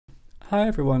Hi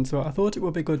everyone, so I thought it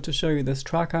would be good to show you this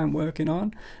track I'm working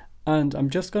on, and I'm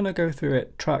just going to go through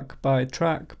it track by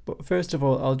track, but first of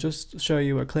all I'll just show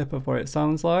you a clip of what it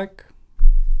sounds like.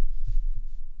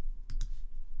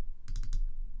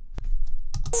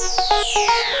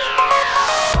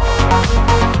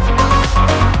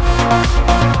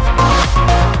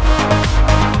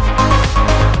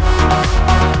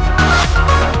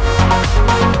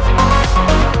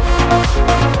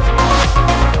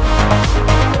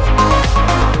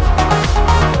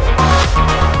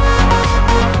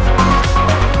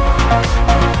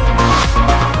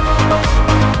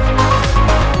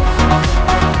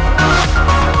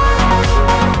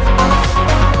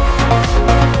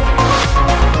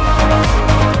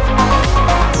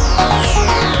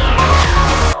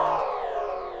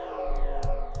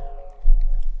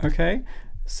 Okay,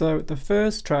 so the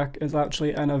first track is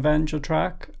actually an Avenger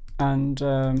track, and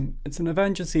it's an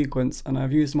Avenger sequence, and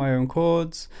I've used my own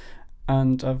chords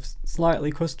and I've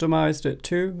slightly customized it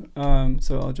too,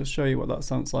 so I'll just show you what that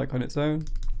sounds like on its own.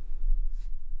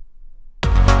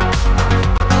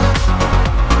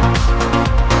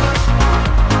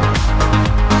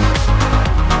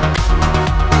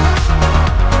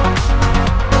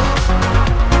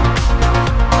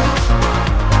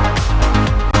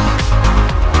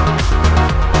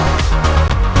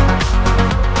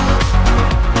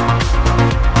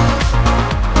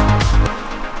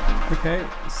 Okay,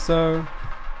 so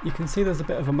you can see there's a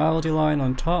bit of a melody line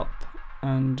on top,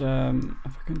 and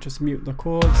if I can just mute the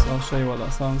chords, I'll show you what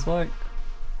that sounds like.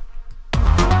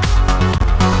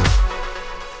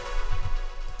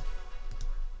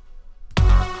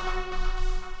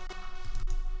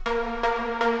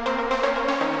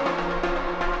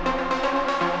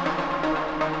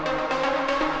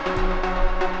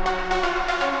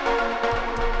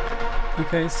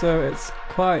 Okay, so it's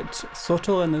quite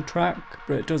subtle in the track,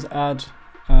 but it does add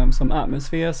some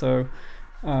atmosphere. So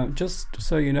just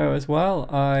so you know as well,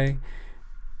 I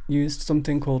used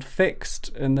something called fixed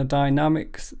in the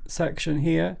dynamics section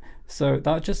here. So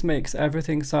that just makes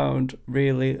everything sound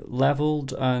really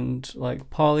leveled and like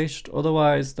polished.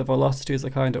 Otherwise the velocities are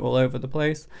kind of all over the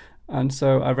place. And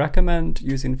so I recommend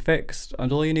using fixed,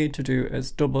 and all you need to do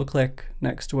is double click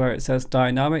next to where it says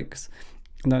dynamics,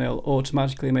 and then it'll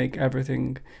automatically make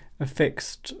everything a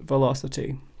fixed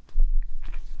velocity.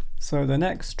 So the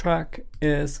next track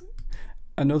is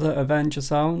another Avenger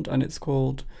sound, and it's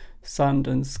called Sand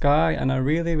and Sky, and I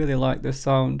really like this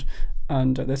sound,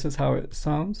 and this is how it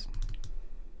sounds.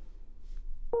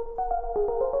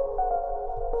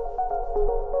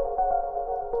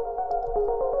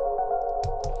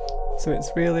 So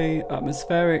it's really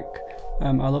atmospheric.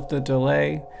 I love the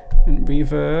delay and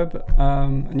reverb,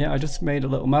 and yeah, I just made a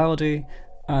little melody,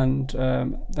 and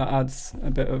that adds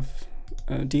a bit of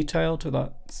detail to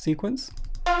that sequence.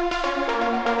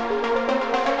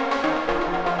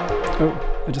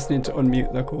 Oh, I just need to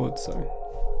unmute the chord, so.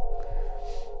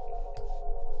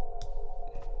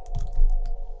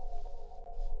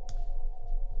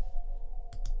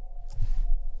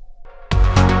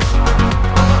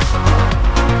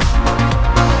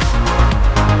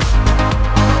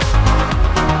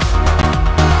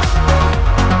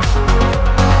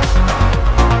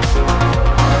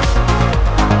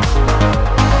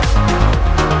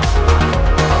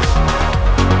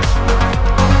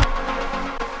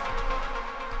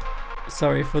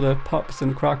 Sorry for the pops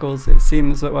and crackles. It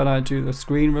seems that when I do the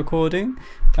screen recording,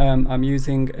 I'm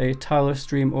using a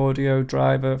Telestream audio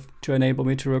driver to enable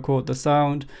me to record the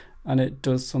sound, and it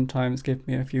does sometimes give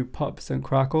me a few pops and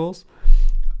crackles.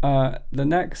 The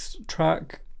next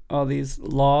track are these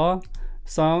law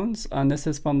sounds, and this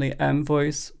is from the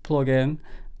Emvoice plugin,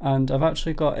 and I've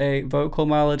actually got a vocal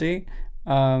melody,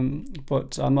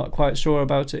 but I'm not quite sure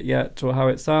about it yet or how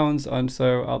it sounds, and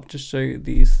so I'll just show you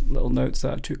these little notes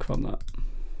that I took from that.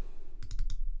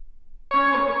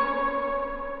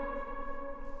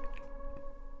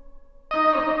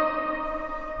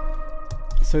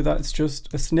 So that's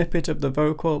just a snippet of the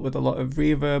vocal with a lot of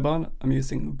reverb on. I'm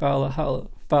using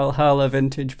Valhalla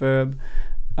vintage verb,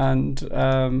 and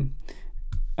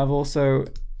I've also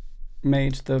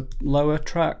made the lower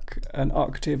track an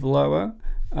octave lower,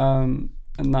 and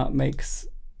that makes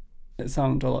it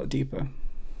sound a lot deeper.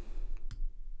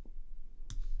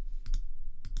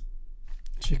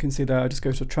 As you can see there, I just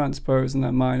go to transpose and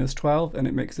then -12, and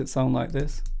it makes it sound like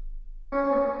this.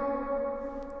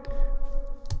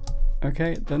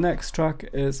 Okay, the next track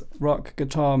is Rock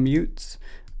Guitar Mutes,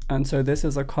 and so this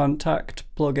is a Contact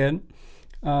plugin.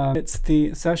 It's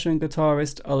the Session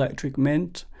Guitarist Electric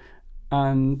Mint,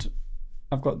 and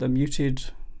I've got the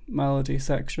muted melody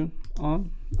section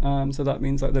on, so that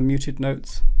means like the muted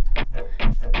notes.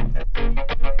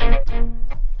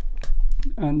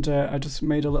 And I just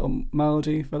made a little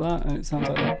melody for that, and it sounds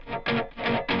like that.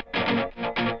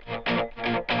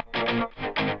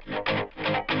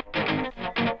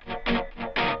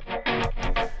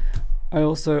 I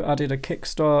also added a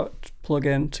kickstart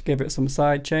plugin to give it some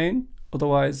sidechain,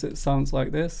 otherwise it sounds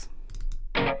like this.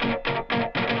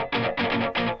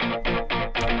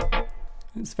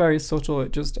 It's very subtle,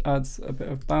 it just adds a bit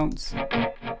of bounce.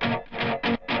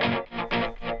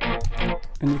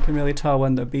 And you can really tell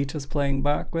when the beat is playing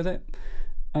back with it.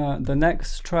 The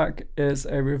next track is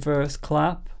a reverse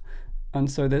clap,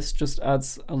 and so this just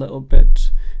adds a little bit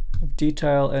of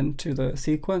detail into the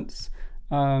sequence.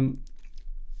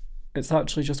 It's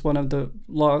actually just one of the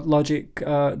Logic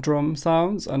drum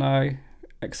sounds, and I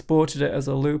exported it as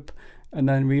a loop and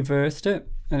then reversed it,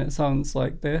 and it sounds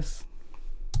like this.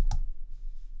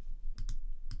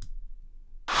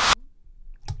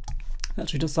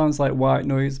 Actually just sounds like white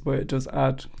noise, but it does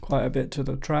add quite a bit to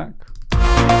the track.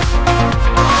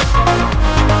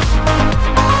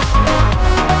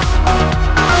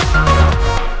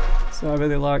 So I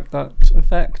really like that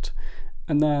effect.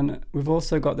 And then we've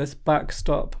also got this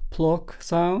backstop pluck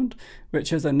sound,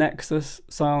 which is a Nexus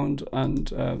sound, and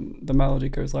the melody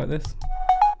goes like this.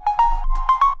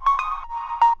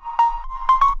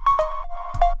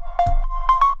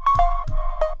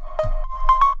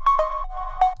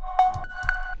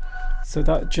 So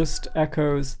that just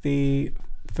echoes the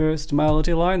first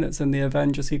melody line that's in the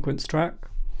Avenger sequence track.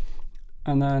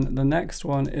 And then the next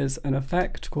one is an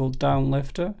effect called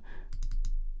Downlifter,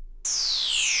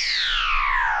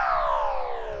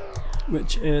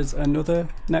 which is another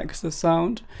Nexus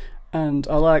sound. And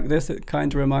I like this, it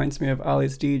kind of reminds me of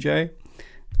Ali's DJ.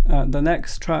 The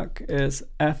next track is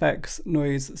FX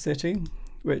Noise City,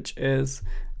 which is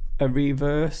a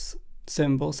reverse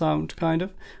cymbal sound kind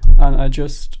of, and I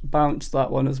just bounced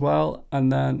that one as well and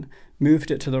then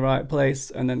moved it to the right place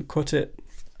and then cut it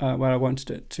where I wanted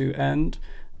it to end,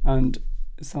 and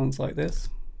it sounds like this.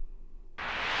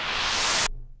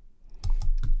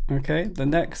 Okay, the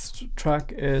next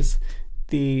track is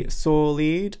the Saw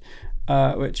lead,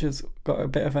 which has got a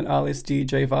bit of an Alice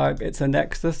DJ vibe. It's a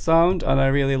Nexus sound, and I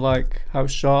really like how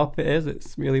sharp it is.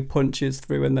 It really punches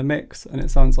through in the mix, and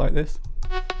it sounds like this.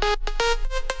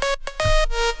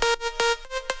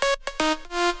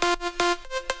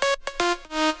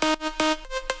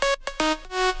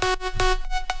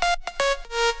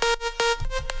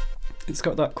 It's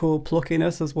got that cool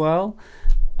pluckiness as well.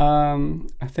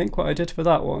 I think what I did for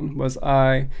that one was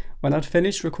when I'd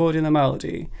finished recording the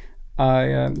melody,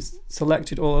 I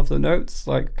selected all of the notes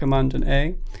like Command and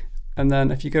A, and then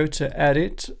if you go to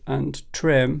Edit and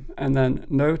Trim and then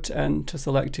Note N to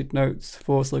selected notes,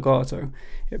 force legato,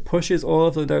 it pushes all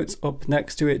of the notes up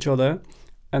next to each other,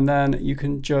 and then you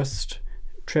can just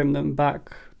trim them back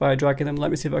by dragging them.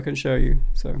 Let me see if I can show you.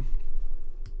 So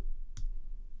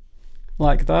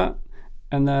like that.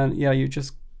 And then, yeah, you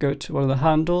just go to one of the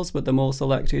handles with them all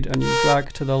selected and you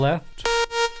drag to the left.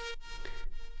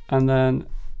 And then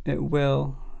it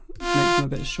will make them a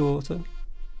bit shorter.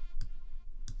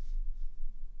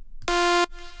 I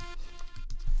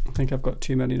think I've got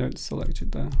too many notes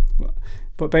selected there.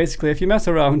 But basically, if you mess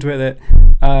around with it,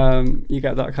 you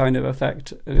get that kind of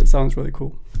effect, and it sounds really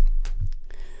cool.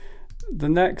 The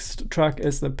next track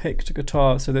is the picked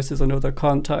guitar. So this is another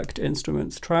Contact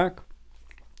Instruments track.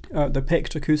 The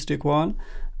picked acoustic one,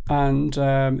 and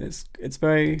it's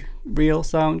very real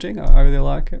sounding. I really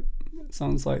like it. It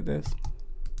sounds like this.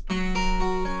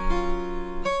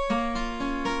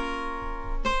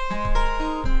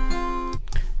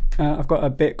 I've got a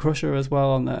bit crusher as well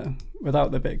on there.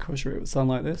 Without the bit crusher it would sound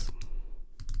like this.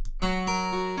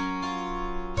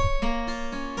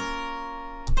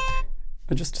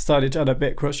 I just decided to add a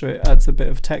bit crusher, it adds a bit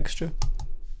of texture.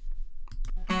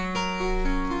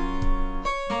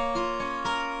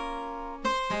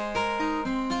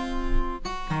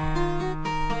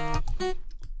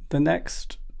 The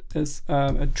next is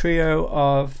a trio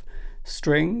of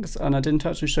strings, and I didn't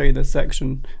actually show you this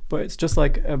section, but it's just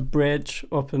like a bridge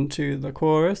up into the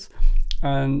chorus,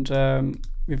 and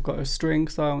we've got a string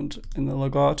sound in the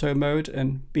legato mode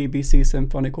in BBC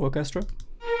Symphonic Orchestra.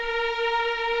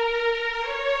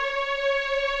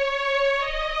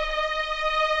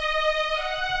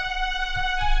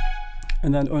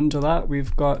 And then under that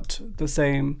we've got the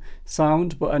same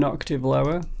sound but an octave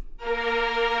lower.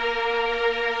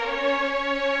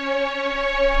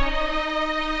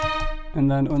 And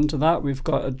then under that we've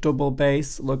got a double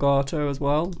bass legato as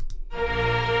well.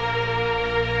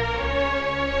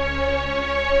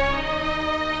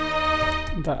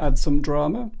 That adds some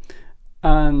drama.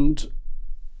 And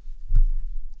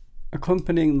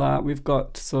accompanying that we've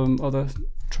got some other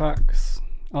tracks.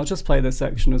 I'll just play this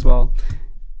section as well.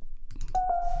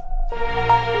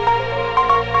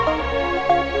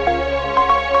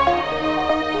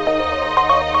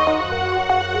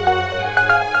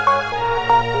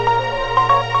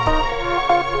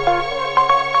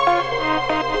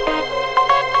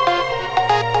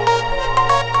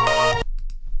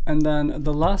 And then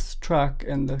the last track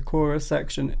in the chorus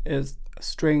section is a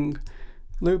string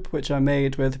loop, which I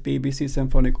made with BBC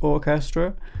Symphonic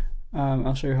Orchestra.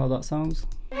 I'll show you how that sounds.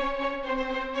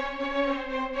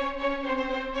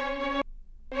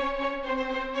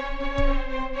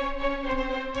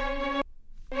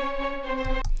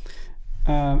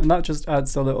 And that just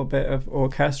adds a little bit of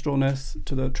orchestralness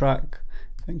to the track.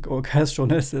 I think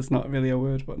orchestralness is not really a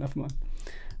word, but never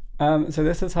mind. So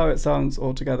this is how it sounds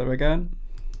all together again.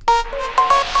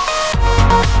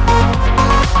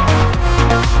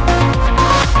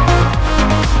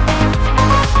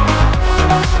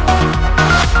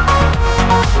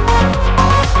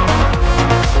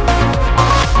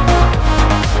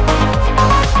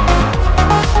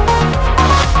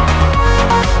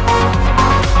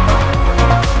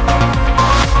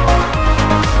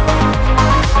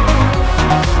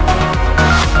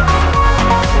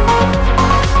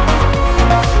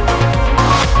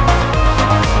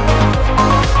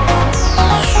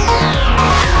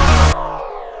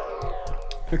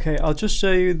 Okay, I'll just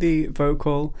show you the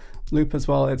vocal loop as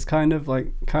well. It's kind of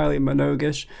like Kylie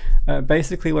Minogue-ish.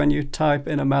 Basically, when you type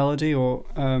in a melody or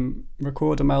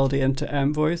record a melody into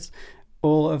Emvoice,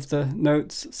 all of the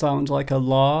notes sound like a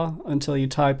la until you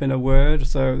type in a word,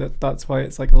 so that's why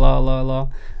it's like la la la.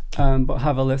 But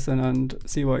have a listen and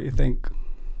see what you think.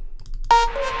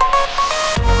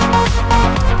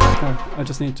 Oh, I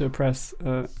just need to press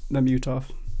the mute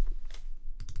off.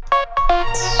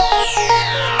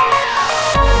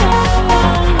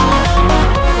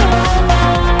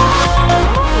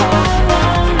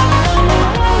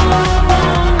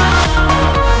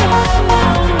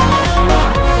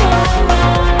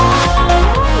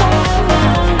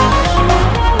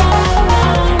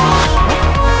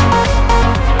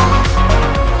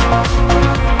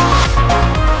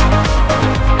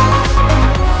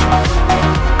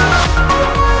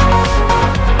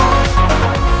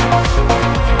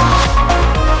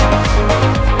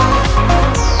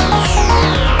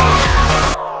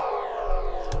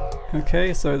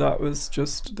 Okay, so that was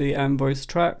just the Emvoice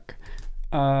track,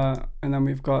 and then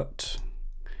we've got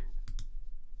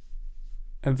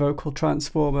a vocal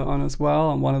transformer on as well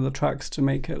on one of the tracks to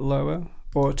make it lower,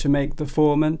 or to make the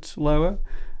formant lower.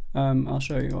 I'll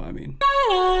show you what I mean.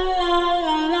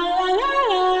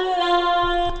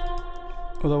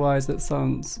 Otherwise it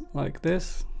sounds like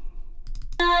this.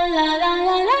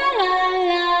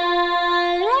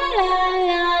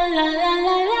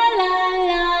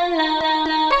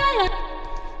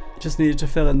 Just needed to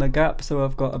fill in the gap, so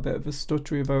I've got a bit of a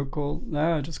stuttery vocal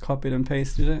there. I just copied and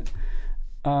pasted it.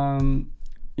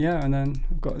 Yeah, and then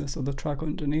I've got this other track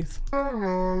underneath.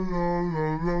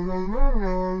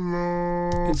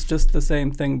 It's just the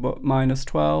same thing but minus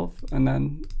 12, and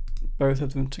then both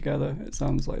of them together it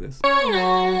sounds like this.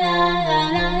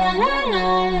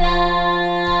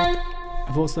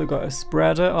 I've also got a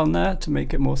spreader on there to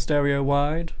make it more stereo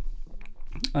wide.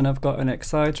 And I've got an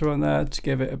exciter on there to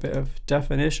give it a bit of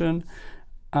definition,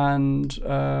 and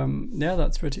yeah,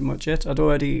 that's pretty much it. I'd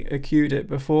already EQ'd it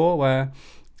before, where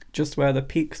the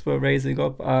peaks were raising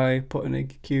up, I put an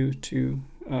EQ to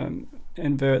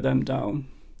invert them down.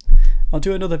 I'll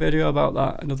do another video about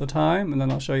that another time, and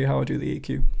then I'll show you how I do the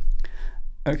EQ.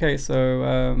 Okay, so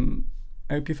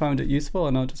I hope you found it useful,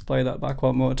 and I'll just play that back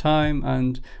one more time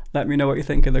and let me know what you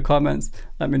think in the comments.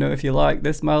 Let me know if you like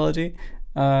this melody,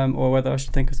 or whether I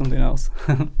should think of something else.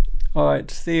 Alright,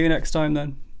 see you next time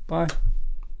then. Bye.